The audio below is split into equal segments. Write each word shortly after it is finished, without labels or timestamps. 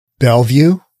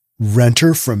Bellevue,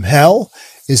 renter from hell,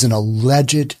 is an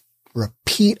alleged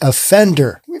repeat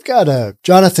offender. We've got a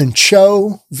Jonathan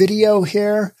Cho video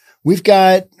here. We've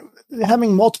got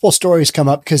having multiple stories come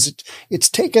up because it's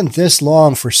taken this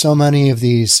long for so many of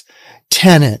these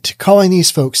tenant. Calling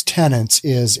these folks tenants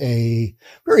is a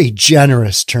very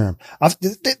generous term.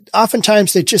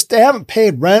 Oftentimes they haven't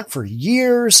paid rent for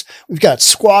years. We've got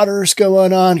squatters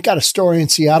going on. Got a story in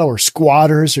Seattle where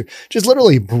squatters are just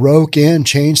literally broke in,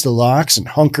 changed the locks and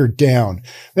hunkered down.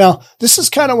 Now, this is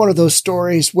kind of one of those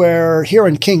stories where here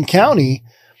in King County,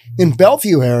 in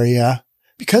Bellevue area,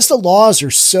 because the laws are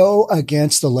so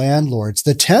against the landlords,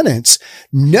 the tenants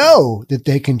know that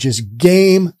they can just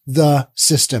game the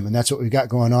system. And that's what we've got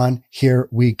going on. Here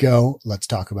we go. Let's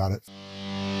talk about it.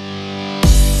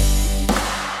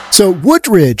 So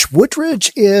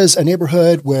Woodridge is a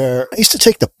neighborhood where I used to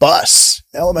take the bus,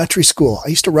 elementary school. I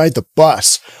used to ride the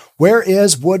bus. Where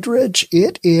is Woodridge?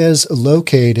 It is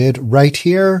located right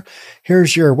here.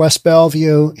 Here's your West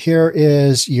Bellevue. Here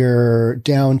is your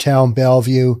downtown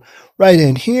Bellevue. Right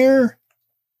in here,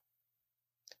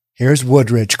 here's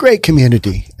Woodridge. Great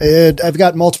community. I've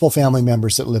got multiple family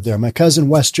members that live there. My cousin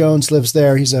Wes Jones lives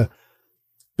there. He's a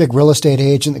big real estate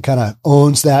agent that kind of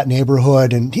owns that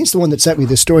neighborhood. And he's the one that sent me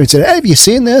this story and said, hey, have you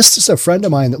seen this? This is a friend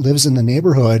of mine that lives in the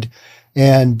neighborhood.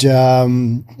 And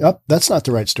that's not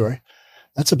the right story.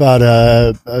 That's about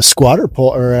a squatter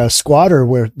pole or a squatter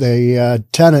where the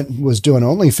tenant was doing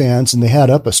OnlyFans and they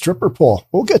had up a stripper pole.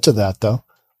 We'll get to that, though.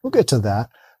 We'll get to that.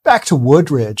 Back to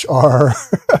Woodridge, our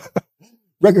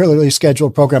regularly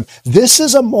scheduled program. This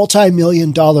is a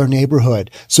multi-million-dollar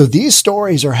neighborhood. So these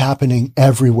stories are happening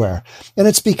everywhere. And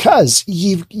it's because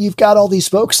you've got all these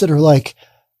folks that are like,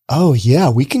 oh yeah,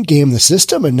 we can game the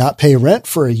system and not pay rent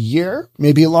for a year,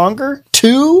 maybe longer,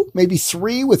 2, maybe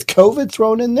 3 with COVID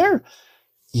thrown in there.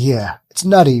 Yeah, it's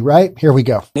nutty, right? Here we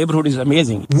go. Neighborhood is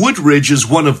amazing. Woodridge is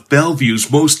one of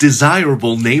Bellevue's most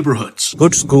desirable neighborhoods.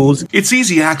 Good schools. It's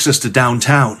easy access to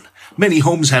downtown. Many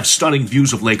homes have stunning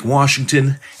views of Lake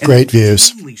Washington. And great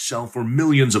views. Only sell for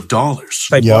millions of dollars.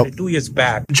 I bought it 2 years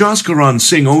back. Jaskaran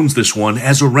Singh owns this one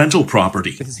as a rental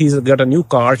property. He's got a new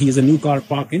car. He has a new car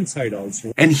parked inside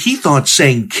also. And he thought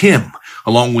saying Kim,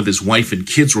 along with his wife and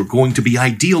kids, were going to be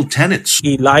ideal tenants.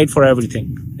 He lied for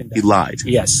everything. He lied?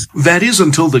 Yes. That is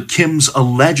until the Kims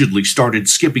allegedly started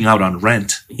skipping out on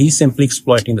rent. He's simply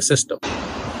exploiting the system.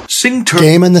 Singh turned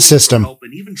game in the system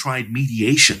and even tried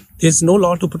mediation. There's no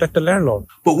law to protect the landlord.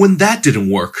 But when that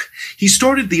didn't work, he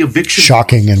started the eviction.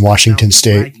 Shocking in Washington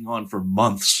State. Dragging on for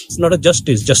months. It's not a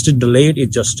justice. Justice delayed,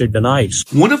 it's justice denied.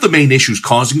 One of the main issues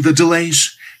causing the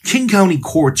delays, King County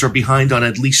courts are behind on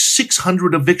at least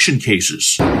 600 eviction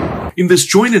cases. In this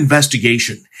joint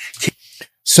investigation,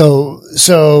 So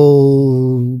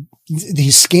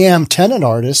these scam tenant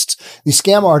artists, these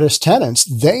scam artist tenants,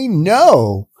 they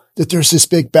know that there's this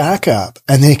big backup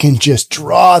and they can just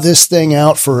draw this thing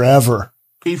out forever.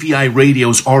 AVI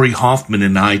Radio's Ari Hoffman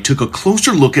and I took a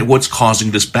closer look at what's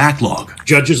causing this backlog.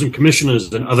 Judges and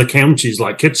commissioners in other counties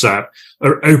like Kitsap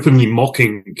are openly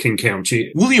mocking King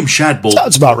County. William Shadbolt,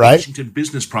 sounds about right. Washington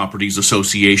Business Properties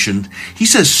Association, he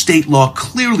says state law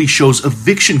clearly shows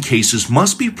eviction cases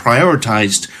must be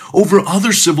prioritized over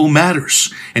other civil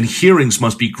matters, and hearings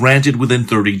must be granted within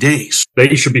 30 days.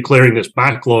 They should be clearing this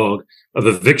backlog of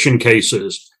eviction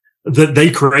cases that they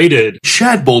created.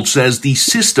 Shadbolt says the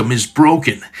system is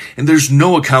broken and there's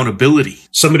no accountability.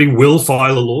 Somebody will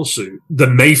file a lawsuit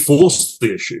that may force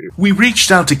the issue. We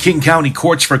reached out to King County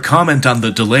courts for comment on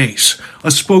the delays. A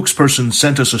spokesperson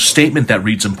sent us a statement that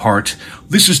reads in part,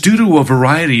 "This is due to a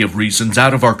variety of reasons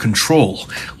out of our control.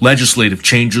 Legislative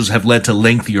changes have led to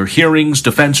lengthier hearings,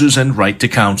 defenses, and right to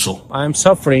counsel." I'm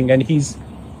suffering and he's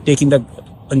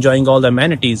enjoying all the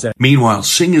amenities. Meanwhile,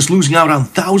 Singh is losing out on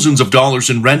thousands of dollars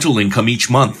in rental income each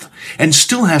month and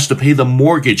still has to pay the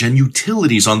mortgage and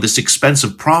utilities on this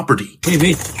expensive property. Hey,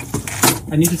 wait.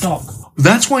 I need to talk.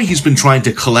 That's why he's been trying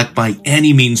to collect by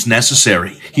any means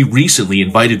necessary. He recently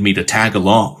invited me to tag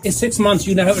along. It's 6 months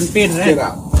you haven't paid rent. Get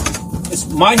out. It's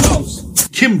my house.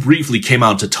 Kim briefly came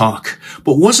out to talk,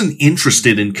 but wasn't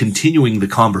interested in continuing the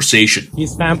conversation.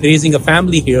 He's raising a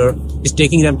family here. He's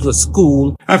taking them to the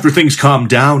school. After things calmed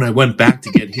down, I went back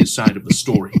to get his side of the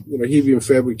story. He's been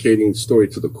fabricating the story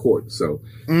to the court, so...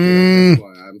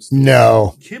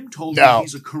 No. Kim told me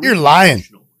he's a career You're lying.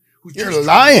 Who's You're just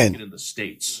lying. in the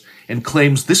States and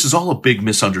claims this is all a big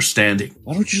misunderstanding.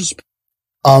 Why don't you just...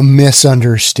 A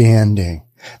misunderstanding.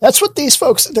 That's what these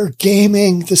folks, they're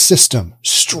gaming the system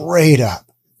straight up.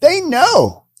 They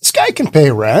know this guy can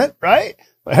pay rent, right?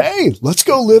 But hey, let's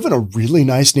go live in a really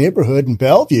nice neighborhood in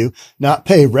Bellevue, not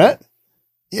pay rent.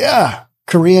 Yeah,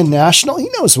 Korean national. He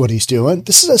knows what he's doing.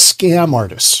 This is a scam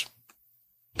artist.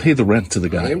 Pay the rent to the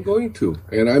guy. I am going to,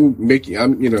 and he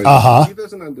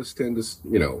doesn't understand this,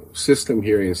 system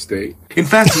here in state. In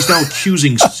fact, he's now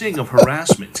accusing Singh of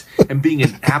harassment and being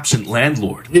an absent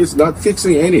landlord. He's not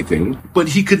fixing anything. But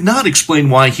he could not explain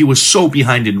why he was so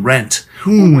behind in rent,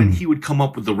 or when he would come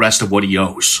up with the rest of what he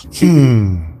owes.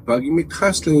 Bugging me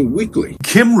constantly, weekly.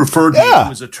 Kim referred me to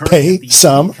his attorney pay at the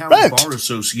some County rent. Bar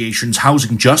Association's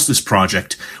Housing Justice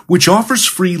Project, which offers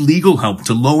free legal help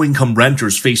to low-income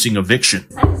renters facing eviction.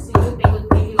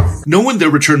 No one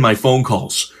there returned my phone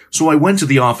calls, so I went to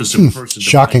the office in person to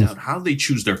Shocking. find out how they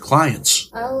choose their clients.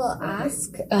 I'll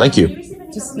ask. Thank you.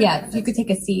 If you could take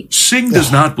a seat. Singh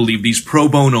does not believe these pro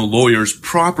bono lawyers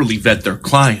properly vet their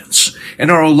clients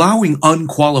and are allowing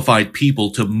unqualified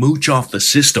people to mooch off the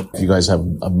system. You guys have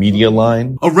a media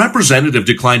line? A representative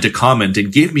declined to comment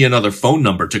and gave me another phone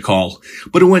number to call,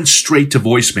 but it went straight to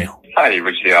voicemail. Hi, you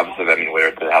reached the office of Evan Ware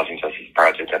at the Housing Justice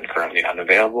Project. I'm currently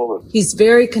unavailable. He's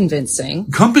very convincing.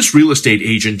 Compass real estate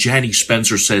agent Janie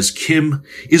Spencer says Kim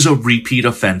is a repeat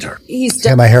offender. He's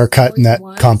Had my hair cut in that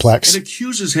complex. And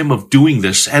accuses him of doing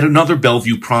this at another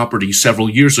Bellevue property several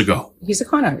years ago. He's a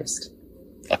con artist.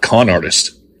 A con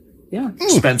artist. Yeah.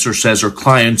 Spencer says her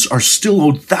clients are still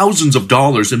owed thousands of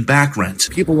dollars in back rent.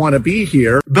 People want to be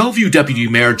here. Bellevue Deputy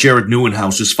Mayor Jared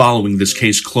Neuenhouse is following this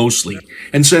case closely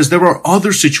and says there are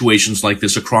other situations like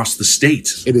this across the state.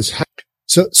 It is.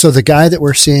 So the guy that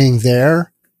we're seeing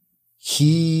there,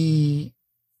 the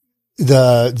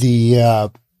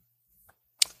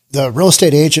real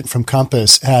estate agent from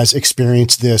Compass has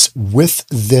experienced this with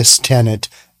this tenant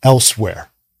elsewhere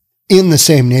in the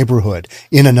same neighborhood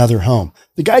in another home.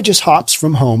 The guy just hops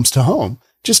from homes to home,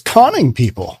 just conning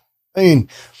people. I mean,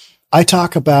 I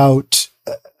talk about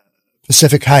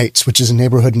Pacific Heights, which is a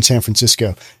neighborhood in San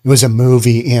Francisco. It was a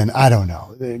movie in, I don't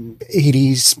know, the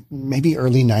 80s, maybe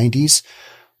early 90s.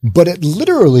 But it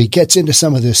literally gets into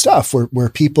some of this stuff where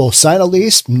people sign a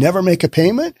lease, never make a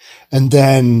payment. And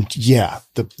then,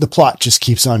 the plot just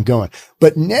keeps on going.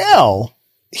 But now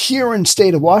here in the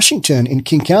state of Washington, in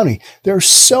King County, there's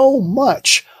so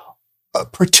much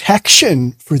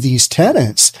protection for these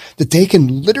tenants that they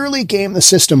can literally game the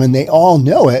system and they all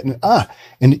know it.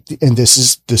 And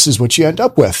this is what you end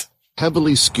up with.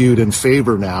 Heavily skewed in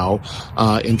favor now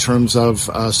in terms of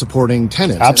supporting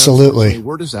tenants. Absolutely. And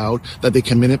word is out that they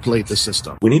can manipulate the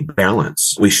system. We need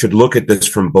balance. We should look at this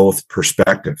from both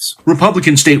perspectives.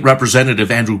 Republican State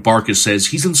Representative Andrew Barkas says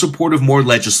he's in support of more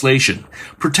legislation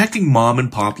protecting mom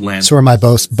and pop land. So where my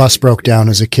bus broke down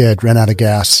as a kid, ran out of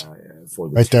gas.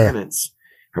 Right there. Tenants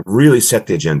have really set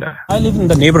the agenda. I live in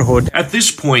the neighborhood. At this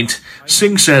point,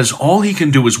 Singh says all he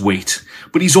can do is wait,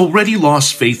 but he's already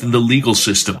lost faith in the legal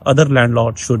system. Other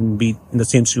landlords shouldn't be in the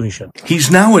same situation. He's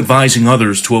now advising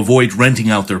others to avoid renting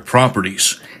out their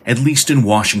properties, at least in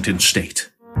Washington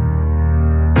state.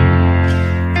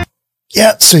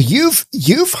 Yeah, so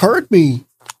you've heard me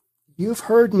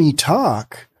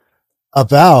talk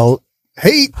about,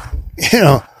 hey,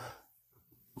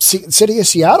 city of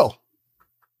Seattle.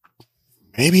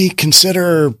 Maybe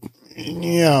consider,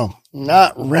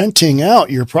 not renting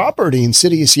out your property in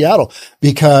city of Seattle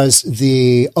because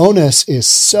the onus is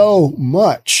so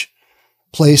much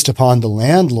placed upon the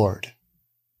landlord.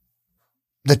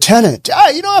 The tenant,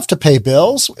 you don't have to pay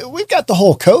bills. We've got the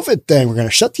whole COVID thing. We're going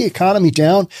to shut the economy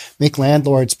down, make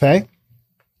landlords pay.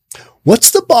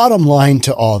 What's the bottom line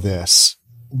to all this?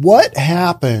 What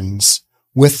happens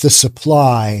with the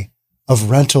supply of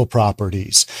rental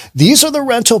properties? These are the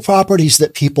rental properties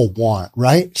that people want,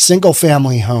 right? Single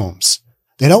family homes.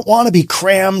 They don't want to be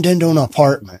crammed into an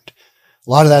apartment. A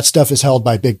lot of that stuff is held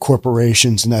by big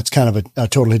corporations, and that's kind of a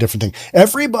totally different thing.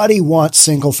 Everybody wants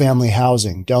single family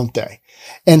housing, don't they?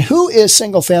 And who is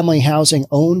single family housing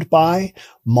owned by?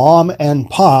 Mom and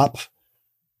pop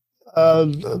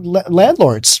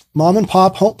landlords, mom and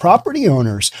pop home property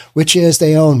owners, which is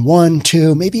they own 1,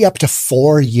 2, maybe up to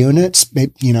 4 units,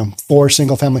 maybe, 4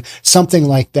 single family, something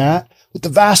like that. But the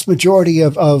vast majority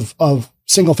of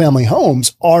single family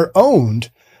homes are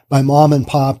owned by mom and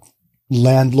pop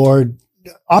landlord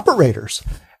operators.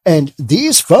 And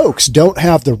these folks don't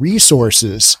have the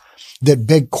resources that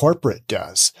big corporate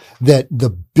does, that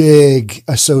the big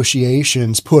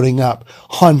associations putting up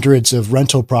hundreds of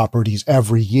rental properties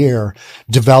every year,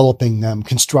 developing them,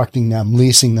 constructing them,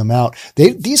 leasing them out.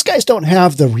 These guys don't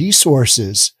have the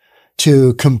resources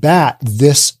to combat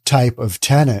this type of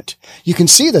tenant. You can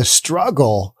see the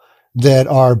struggle that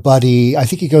our buddy, I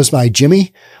think he goes by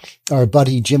Jimmy, our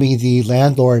buddy Jimmy, the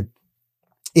landlord,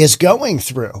 is going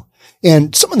through.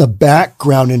 And some of the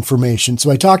background information.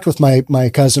 So I talked with my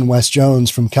cousin Wes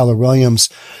Jones from Keller Williams.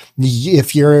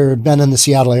 If you've been in the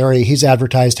Seattle area, he's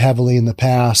advertised heavily in the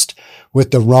past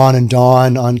with the Ron and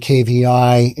Dawn on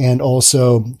KVI, and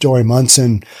also Dory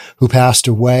Munson, who passed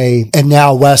away. And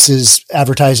now Wes is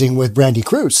advertising with Brandy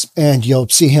Cruz, and you'll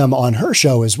see him on her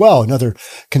show as well, another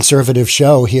conservative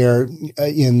show here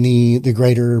in the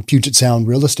greater Puget Sound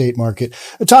real estate market.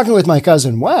 I'm talking with my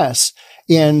cousin Wes.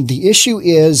 And the issue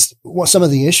is, some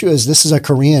of the issue is this is a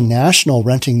Korean national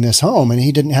renting this home, and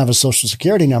he didn't have a social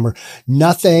security number.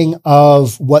 Nothing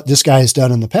of what this guy has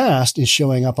done in the past is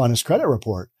showing up on his credit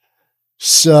report.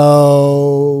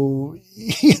 So,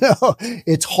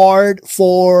 it's hard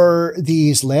for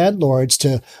these landlords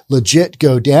to legit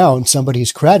go down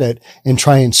somebody's credit and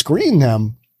try and screen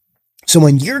them. So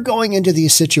when you're going into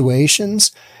these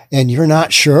situations and you're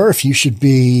not sure if you should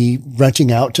be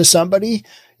renting out to somebody,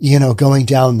 going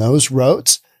down those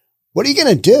roads, what are you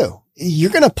going to do?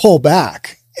 You're going to pull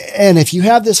back. And if you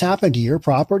have this happen to your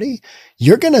property,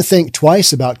 you're going to think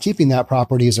twice about keeping that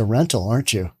property as a rental,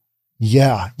 aren't you?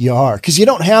 Yeah, you are. Because you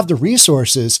don't have the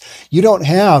resources. You don't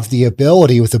have the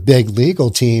ability with a big legal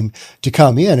team to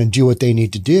come in and do what they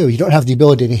need to do. You don't have the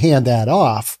ability to hand that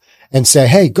off and say,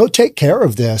 hey, go take care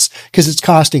of this, because it's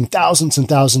costing thousands and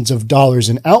thousands of dollars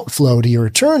in outflow to your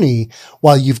attorney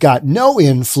while you've got no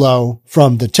inflow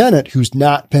from the tenant who's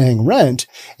not paying rent.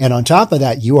 And on top of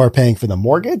that, you are paying for the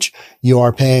mortgage.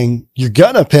 You're going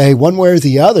to pay one way or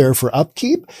the other for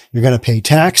upkeep. You're going to pay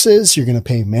taxes. You're going to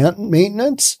pay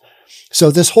maintenance. So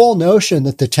this whole notion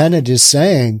that the tenant is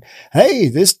saying, hey,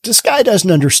 this guy doesn't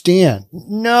understand.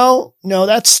 No,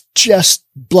 that's just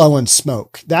blowing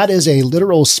smoke. That is a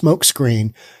literal smoke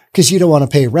screen, because you don't want to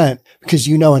pay rent, because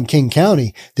in King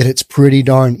County that it's pretty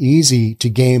darn easy to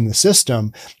game the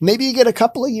system. Maybe you get a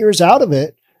couple of years out of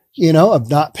it, of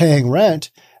not paying rent.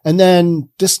 And then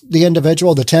the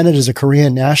individual, the tenant, is a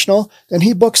Korean national, and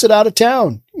he books it out of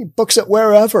town. He books it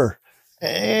wherever.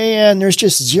 And there's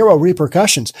just zero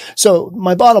repercussions. So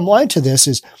my bottom line to this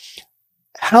is,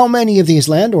 how many of these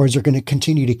landlords are going to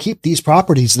continue to keep these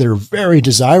properties that are very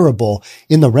desirable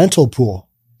in the rental pool?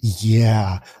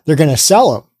 Yeah, they're going to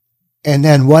sell them. And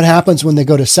then what happens when they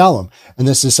go to sell them? And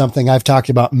this is something I've talked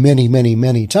about many, many,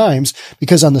 many times,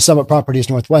 because on the Summit Properties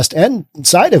Northwest end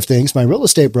side of things, my real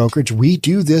estate brokerage, we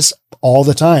do this all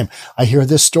the time. I hear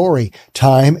this story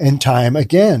time and time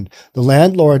again. The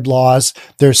landlord laws,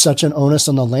 there's such an onus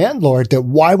on the landlord that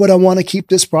why would I want to keep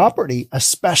this property,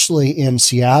 especially in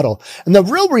Seattle? And the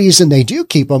real reason they do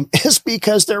keep them is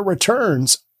because their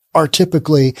returns are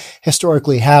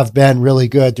historically have been really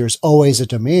good. There's always a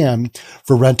demand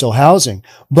for rental housing.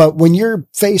 But when you're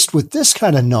faced with this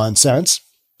kind of nonsense,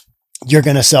 you're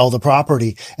going to sell the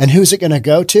property. And who's it going to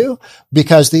go to?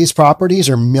 Because these properties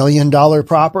are $1 million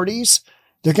properties,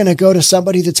 they're going to go to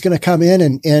somebody that's going to come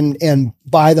in and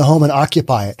buy the home and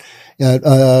occupy it.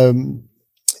 An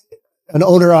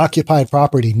owner-occupied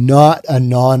property, not a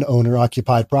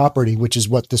non-owner-occupied property, which is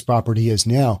what this property is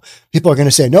now. People are going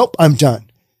to say, nope, I'm done.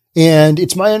 And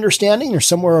it's my understanding there's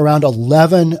somewhere around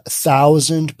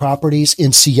 11,000 properties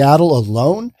in Seattle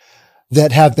alone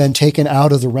that have been taken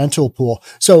out of the rental pool.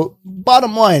 So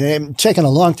bottom line, it's taken a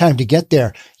long time to get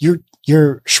there.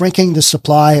 You're shrinking the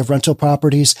supply of rental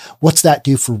properties. What's that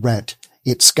do for rent?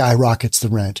 It skyrockets the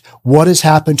rent. What has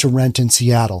happened to rent in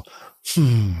Seattle?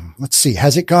 Let's see.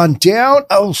 Has it gone down?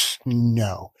 Oh,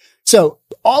 no. So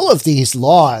all of these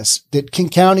laws that King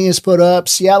County has put up,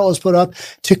 Seattle has put up,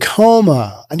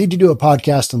 Tacoma, I need to do a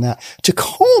podcast on that.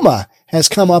 Tacoma has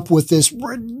come up with this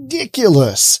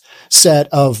ridiculous set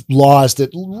of laws that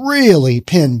really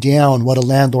pin down what a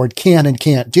landlord can and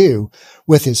can't do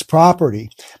with his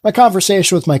property. My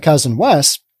conversation with my cousin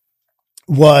Wes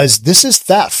was, this is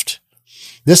theft.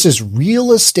 This is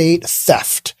real estate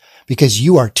theft, because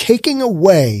you are taking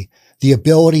away the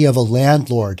ability of a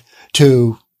landlord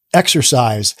to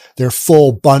exercise their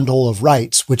full bundle of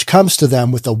rights, which comes to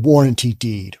them with a warranty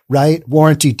deed, right?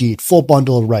 Warranty deed, full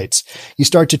bundle of rights. You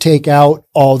start to take out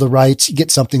all the rights, you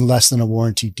get something less than a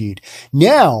warranty deed.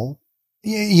 Now,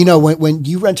 when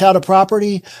you rent out a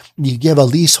property, you give a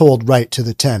leasehold right to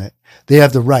the tenant. They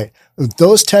have the right. If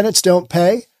those tenants don't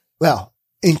pay, well,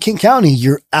 in King County,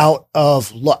 you're out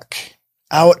of luck.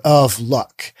 Out of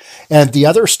luck. And the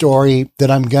other story that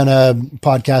I'm going to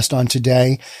podcast on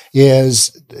today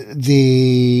is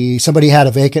somebody had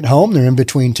a vacant home. They're in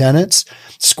between tenants.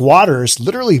 Squatters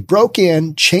literally broke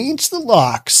in, changed the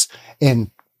locks,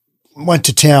 and went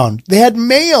to town. They had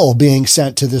mail being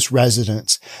sent to this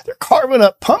residence. They're carving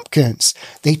up pumpkins.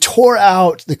 They tore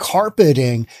out the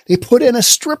carpeting. They put in a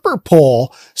stripper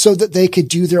pole so that they could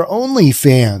do their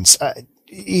OnlyFans.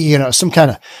 some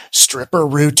kind of stripper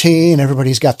routine.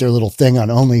 Everybody's got their little thing on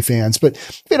OnlyFans, but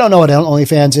if you don't know what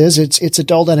OnlyFans is, it's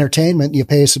adult entertainment you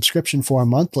pay a subscription for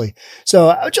monthly. So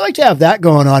how would you like to have that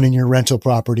going on in your rental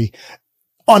property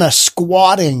on a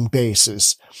squatting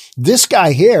basis? This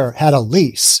guy here had a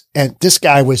lease, and this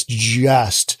guy was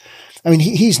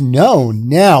he's known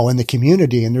now in the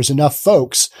community, and there's enough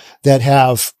folks that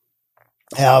have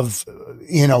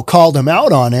called him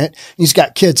out on it. He's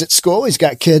got kids at school. He's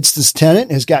got kids, this tenant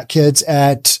has got kids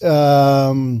at,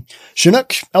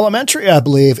 Chinook Elementary, I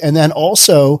believe. And then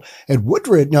also at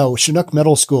Chinook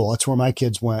Middle School. That's where my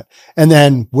kids went. And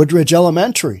then Woodridge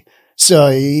Elementary. So,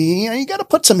 you got to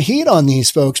put some heat on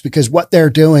these folks because what they're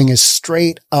doing is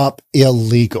straight up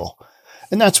illegal.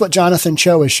 And that's what Jonathan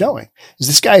Cho is showing, is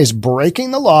this guy is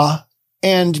breaking the law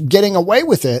and getting away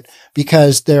with it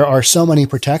because there are so many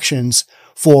protections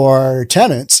for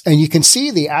tenants. And you can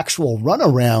see the actual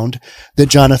runaround that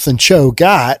Jonathan Cho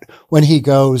got when he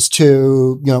goes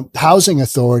to, housing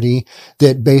authority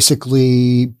that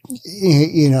basically,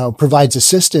 provides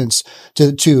assistance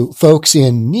to folks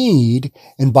in need.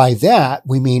 And by that,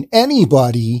 we mean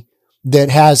anybody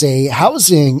that has a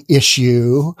housing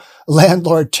issue,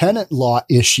 landlord tenant law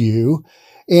issue.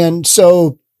 And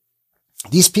so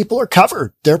these people are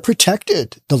covered. They're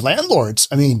protected. The landlords,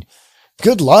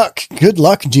 good luck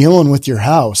dealing with your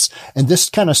house. And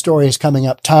this kind of story is coming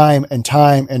up time and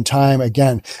time and time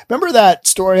again. Remember that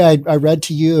story I read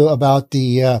to you about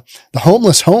the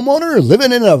homeless homeowner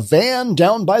living in a van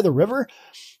down by the river?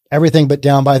 Everything but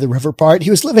down by the river part.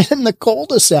 He was living in the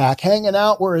cul-de-sac, hanging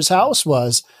out where his house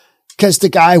was because the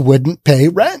guy wouldn't pay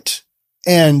rent.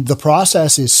 And the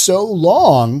process is so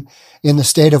long in the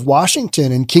state of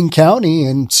Washington and King County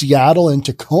and Seattle and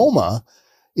Tacoma.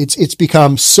 It's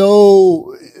become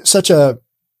such a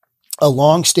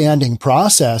long-standing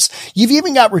process. You've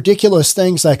even got ridiculous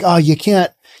things like, you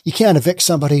can't evict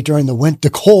somebody during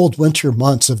the cold winter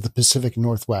months of the Pacific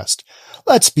Northwest.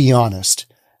 Let's be honest.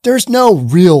 There's no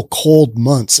real cold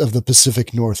months of the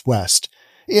Pacific Northwest.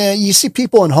 Yeah, you see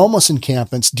people in homeless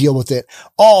encampments deal with it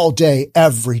all day,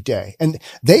 every day. And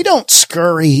they don't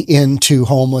scurry into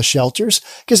homeless shelters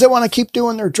because they want to keep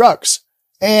doing their drugs.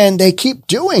 And they keep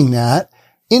doing that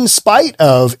in spite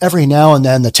of every now and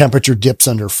then the temperature dips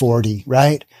under 40,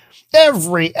 right?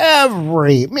 Maybe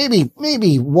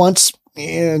once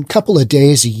in a couple of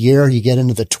days a year, you get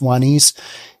into the 20s.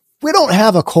 We don't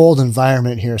have a cold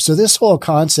environment here. So this whole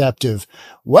concept of,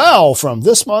 from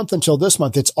this month until this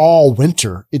month, it's all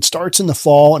winter. It starts in the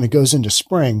fall and it goes into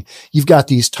spring. You've got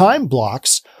these time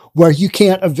blocks where you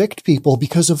can't evict people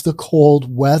because of the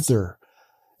cold weather.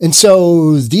 And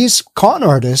so these con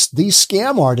artists, these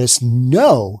scam artists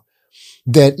know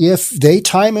that if they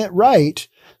time it right,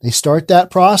 they start that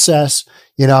process.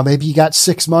 Maybe you got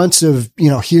 6 months of,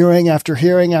 hearing after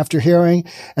hearing after hearing.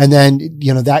 And then,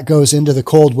 that goes into the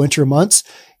cold winter months.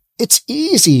 It's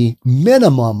easy,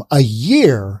 minimum a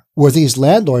year where these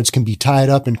landlords can be tied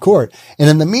up in court. And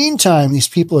in the meantime, these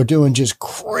people are doing just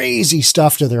crazy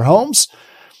stuff to their homes.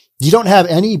 You don't have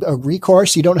any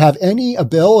recourse. You don't have any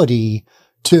ability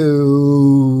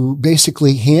to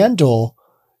basically handle,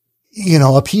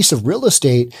 a piece of real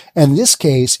estate. And in this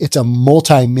case, it's a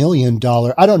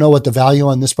multi-million-dollar. I don't know what the value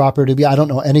on this property would be. I don't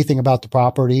know anything about the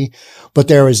property, but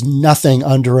there is nothing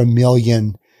under $1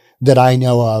 million that I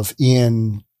know of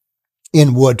in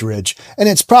Woodridge. And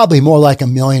it's probably more like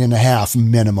 $1.5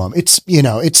 million minimum. It's,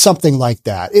 it's something like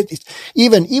that.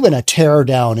 Even a tear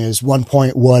down is 1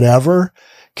 point whatever.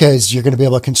 Cause you're going to be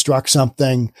able to construct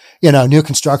something, new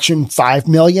construction, 5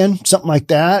 million, something like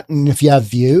that. And if you have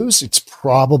views, it's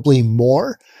probably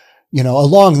more,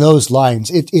 along those lines.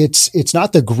 It's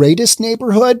not the greatest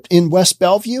neighborhood in West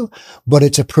Bellevue, but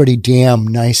it's a pretty damn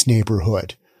nice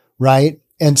neighborhood. Right.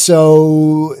 And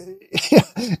so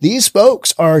these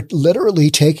folks are literally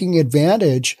taking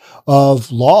advantage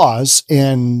of laws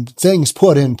and things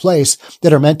put in place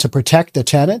that are meant to protect the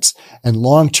tenants. And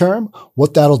long term,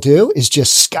 what that'll do is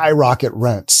just skyrocket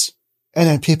rents. And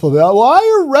then people will go, why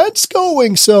are rents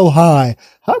going so high?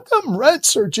 How come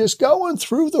rents are just going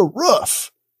through the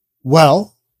roof?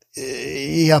 Well,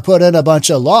 you put in a bunch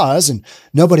of laws and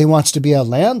nobody wants to be a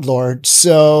landlord.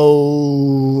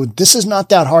 So this is not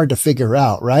that hard to figure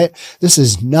out, right? This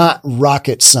is not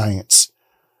rocket science,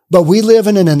 but we live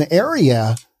in an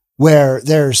area where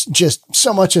there's just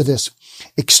so much of this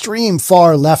extreme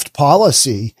far left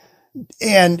policy.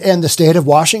 And the state of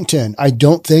Washington, I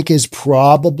don't think is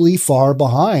probably far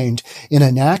behind in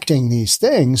enacting these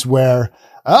things where,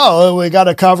 we got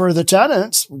to cover the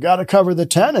tenants. We got to cover the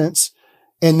tenants.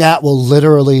 And that will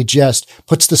literally just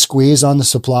puts the squeeze on the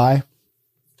supply.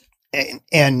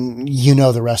 And you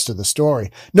know the rest of the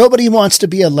story. Nobody wants to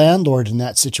be a landlord in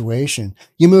that situation.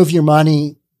 You move your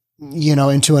money,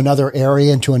 into another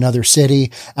area, into another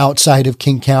city outside of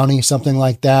King County, something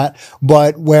like that.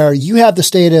 But where you have the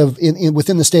state of,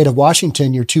 within the state of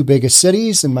Washington, your two biggest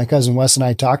cities, and my cousin Wes and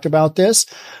I talked about this,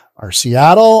 are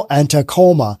Seattle and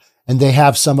Tacoma. And they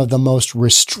have some of the most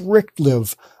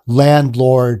restrictive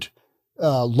landlord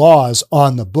laws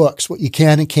on the books, what you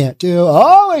can and can't do.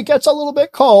 Oh, it gets a little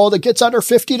bit cold. It gets under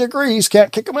 50 degrees.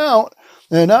 Can't kick them out.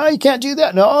 And no, you can't do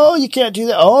that. No, you can't do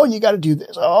that. Oh, you got to do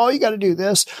this. Oh, you got to do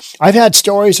this. I've had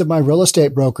stories of my real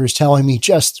estate brokers telling me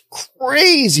just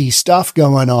crazy stuff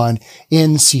going on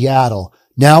in Seattle.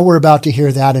 Now we're about to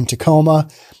hear that in Tacoma.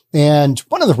 And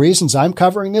one of the reasons I'm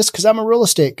covering this, because I'm a real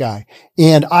estate guy,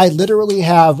 and I literally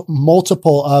have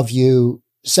multiple of you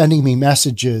sending me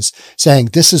messages saying,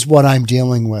 this is what I'm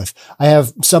dealing with. I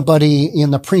have somebody in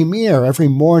the premiere every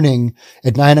morning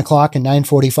at 9:00 and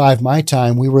 9:45 my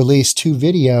time. We release two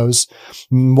videos,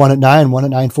 one at 9, one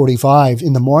at 9:45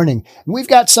 in the morning. And we've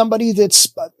got somebody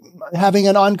that's having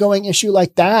an ongoing issue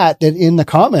like that in the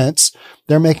comments,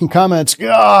 they're making comments.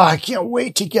 Oh, I can't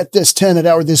wait to get this tenant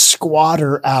out or this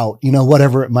squatter out,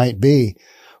 whatever it might be.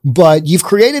 But you've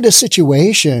created a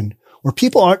situation where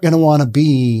people aren't going to want to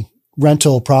be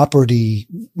rental property,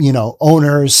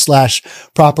 owners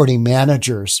 / property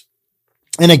managers.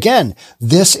 And again,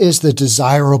 this is the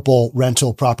desirable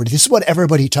rental property. This is what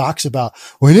everybody talks about.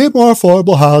 We need more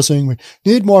affordable housing. We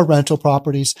need more rental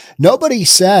properties. Nobody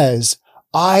says,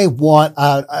 I want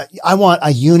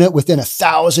a unit within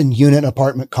 1,000 unit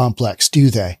apartment complex, do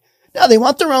they? No, they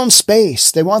want their own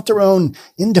space. They want their own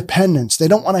independence. They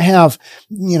don't want to have,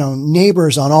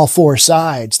 neighbors on all four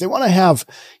sides. They want to have,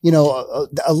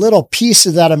 a little piece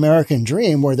of that American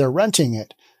dream where they're renting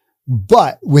it.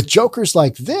 But with jokers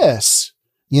like this,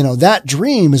 that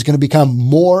dream is going to become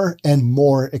more and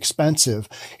more expensive.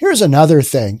 Here's another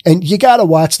thing. And you got to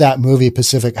watch that movie,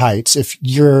 Pacific Heights, if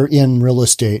you're in real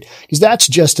estate, because that's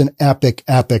just an epic,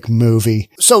 epic movie.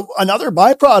 So another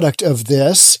byproduct of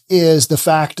this is the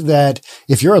fact that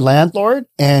if you're a landlord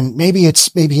and maybe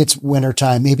it's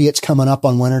wintertime, maybe it's coming up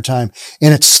on wintertime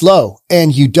and it's slow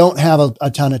and you don't have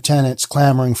a ton of tenants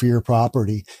clamoring for your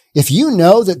property. If you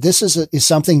know that this is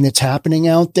something that's happening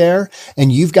out there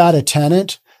and you've got a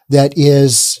tenant that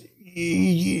is,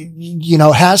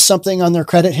 has something on their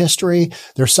credit history,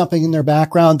 there's something in their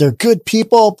background, they're good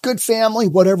people, good family,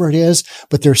 whatever it is,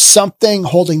 but there's something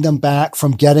holding them back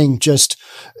from getting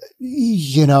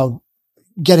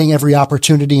getting every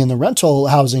opportunity in the rental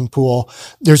housing pool.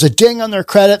 There's a ding on their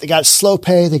credit. They got slow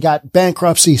pay. They got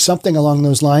bankruptcy, something along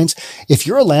those lines. If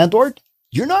you're a landlord,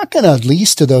 you're not going to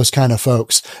lease to those kind of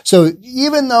folks. So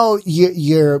even though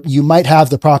you might have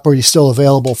the property still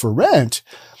available for rent,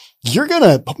 you're going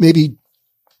to maybe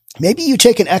you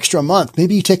take an extra month,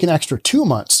 maybe you take an extra 2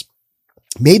 months,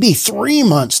 maybe 3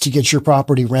 months to get your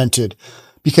property rented,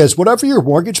 because whatever your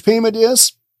mortgage payment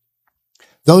is,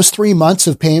 those 3 months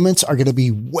of payments are going to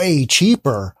be way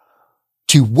cheaper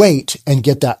to wait and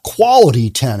get that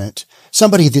quality tenant,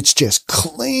 somebody that's just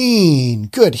clean,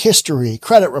 good history,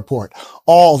 credit report,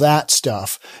 all that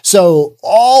stuff. So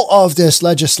all of this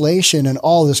legislation and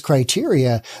all this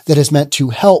criteria that is meant to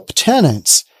help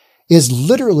tenants is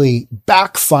literally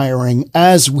backfiring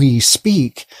as we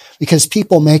speak, because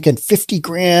people making 50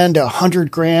 grand,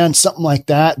 100 grand, something like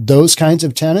that, those kinds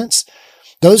of tenants,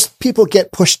 those people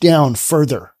get pushed down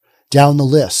further down the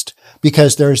list,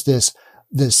 because there's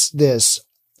this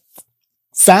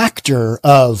factor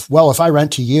of, well, if I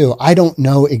rent to you, I don't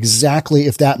know exactly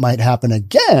if that might happen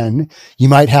again. You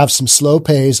might have some slow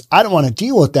pays. I don't want to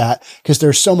deal with that because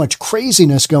there's so much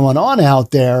craziness going on out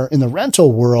there in the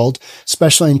rental world,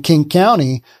 especially in King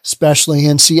County, especially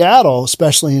in Seattle,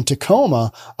 especially in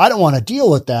Tacoma. I don't want to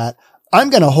deal with that. I'm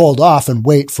going to hold off and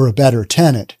wait for a better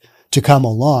tenant to come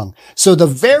along. So the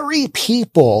very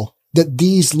people that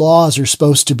these laws are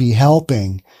supposed to be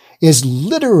helping is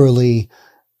literally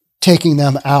taking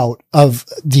them out of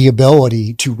the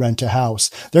ability to rent a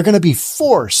house. They're going to be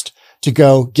forced to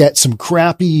go get some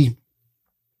crappy,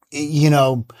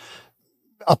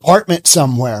 apartment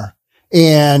somewhere.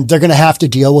 And they're going to have to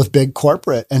deal with big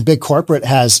corporate, and big corporate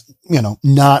has,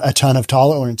 not a ton of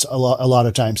tolerance a lot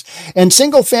of times. And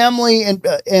single family and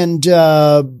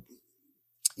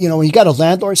when you got a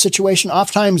landlord situation,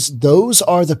 oftentimes those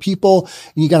are the people,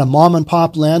 you got a mom and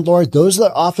pop landlord. Those are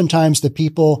oftentimes the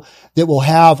people that will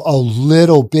have a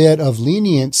little bit of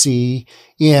leniency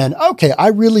in, okay, I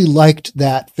really liked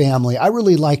that family. I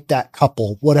really liked that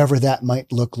couple, whatever that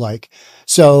might look like.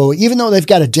 So even though they've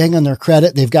got a ding on their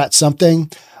credit, they've got something,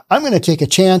 I'm going to take a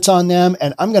chance on them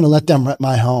and I'm going to let them rent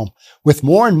my home. With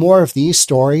more and more of these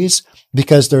stories,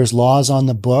 because there's laws on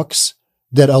the books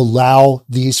that allow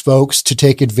these folks to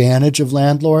take advantage of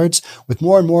landlords, with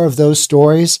more and more of those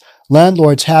stories,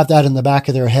 landlords have that in the back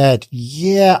of their head.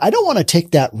 Yeah, I don't want to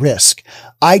take that risk.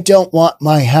 I don't want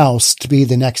my house to be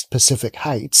the next Pacific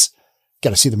Heights. Got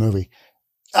to see the movie.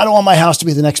 I don't want my house to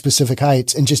be the next Pacific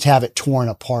Heights and just have it torn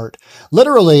apart.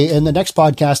 Literally, in the next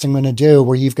podcast I'm going to do,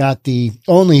 where you've got the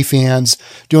OnlyFans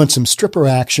doing some stripper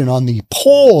action on the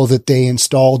pole that they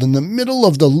installed in the middle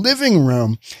of the living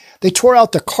room. They tore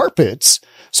out the carpets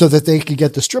so that they could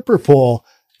get the stripper pole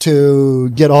to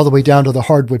get all the way down to the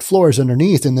hardwood floors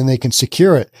underneath, and then they can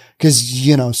secure it. Because,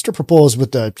 you know, stripper poles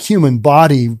with the human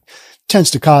body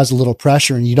tends to cause a little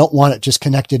pressure, and you don't want it just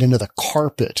connected into the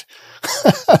carpet.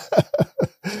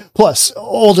 Plus,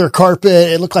 older carpet.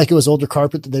 It looked like it was older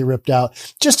carpet that they ripped out.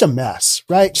 Just a mess,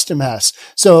 right? Just a mess.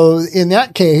 So in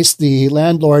that case, the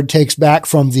landlord takes back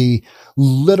from the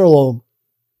literal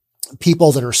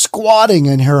people that are squatting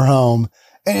in her home,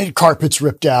 and carpets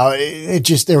ripped out.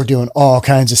 They were doing all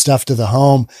kinds of stuff to the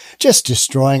home, just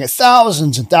destroying it,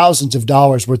 thousands and thousands of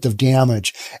dollars worth of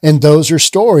damage. And those are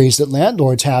stories that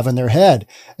landlords have in their head.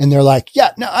 And they're like,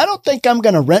 yeah, no, I don't think I'm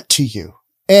going to rent to you.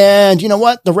 And you know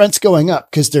what? The rent's going up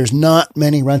because there's not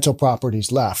many rental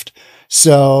properties left.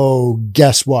 So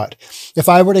guess what? If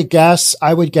I were to guess,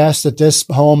 I would guess that this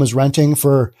home is renting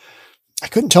for, I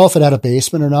couldn't tell if it had a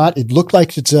basement or not. It looked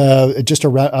like it's just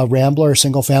a Rambler,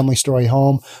 single family story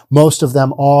home. Most of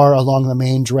them are along the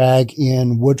main drag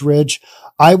in Woodridge.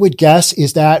 I would guess,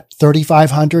 is that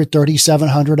 $3,500,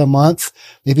 $3,700 a month,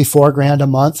 maybe $4,000 a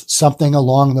month, something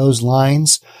along those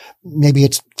lines. Maybe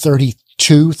it's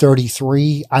 32,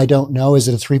 33. I don't know. Is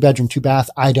it a 3-bedroom,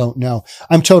 2-bath? I don't know.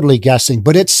 I'm totally guessing,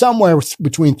 but it's somewhere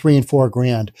between $3,000 and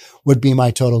 $4,000 would be my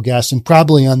total guess, and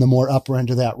probably on the more upper end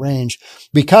of that range,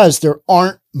 because there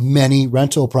aren't many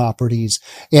rental properties,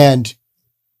 and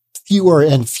fewer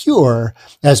and fewer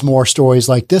as more stories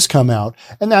like this come out.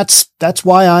 And that's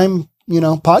why I'm,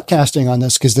 podcasting on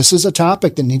this, because this is a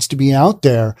topic that needs to be out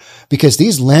there, because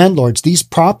these landlords, these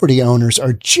property owners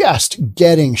are just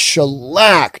getting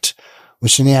shellacked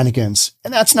with shenanigans.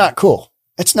 And that's not cool.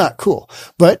 It's not cool.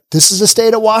 But this is the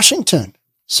state of Washington.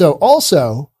 So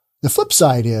also the flip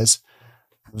side is,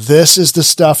 this is the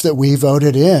stuff that we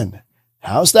voted in.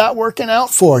 How's that working out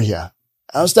for you?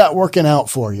 How's that working out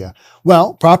for you?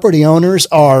 Well, property owners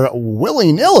are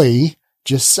willy-nilly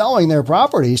just selling their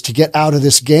properties to get out of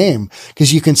this game,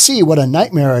 because you can see what a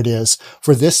nightmare it is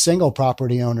for this single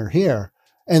property owner here.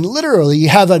 And literally, you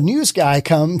have a news guy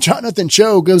come, Jonathan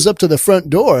Cho goes up to the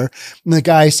front door, and the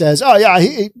guy says, oh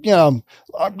yeah,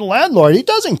 our landlord, he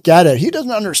doesn't get it. He doesn't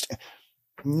understand.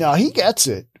 No, he gets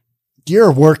it.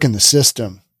 You're working the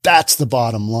system. That's the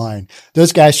bottom line.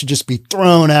 Those guys should just be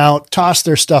thrown out, toss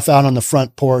their stuff out on the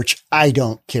front porch. I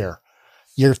don't care.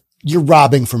 You're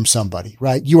robbing from somebody,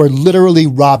 right? You are literally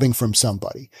robbing from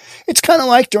somebody. It's kind of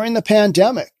like during the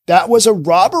pandemic. That was a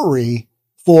robbery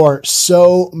for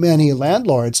so many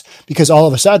landlords, because all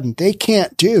of a sudden they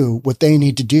can't do what they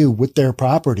need to do with their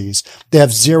properties. They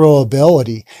have zero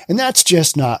ability, and that's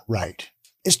just not right.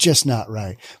 It's just not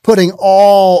right. Putting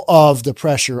all of the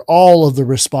pressure, all of the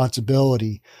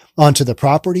responsibility onto the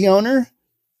property owner.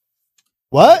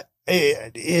 What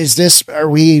is this?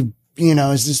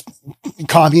 Is this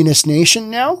communist nation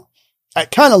now?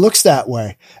 It kind of looks that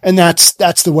way. And that's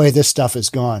the way this stuff has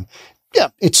gone. Yeah,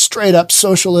 it's straight up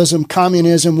socialism,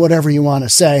 communism, whatever you want to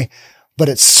say, but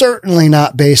it's certainly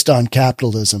not based on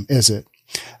capitalism, is it?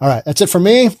 All right. That's it for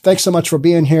me. Thanks so much for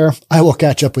being here. I will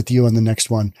catch up with you on the next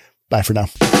one. Bye for now.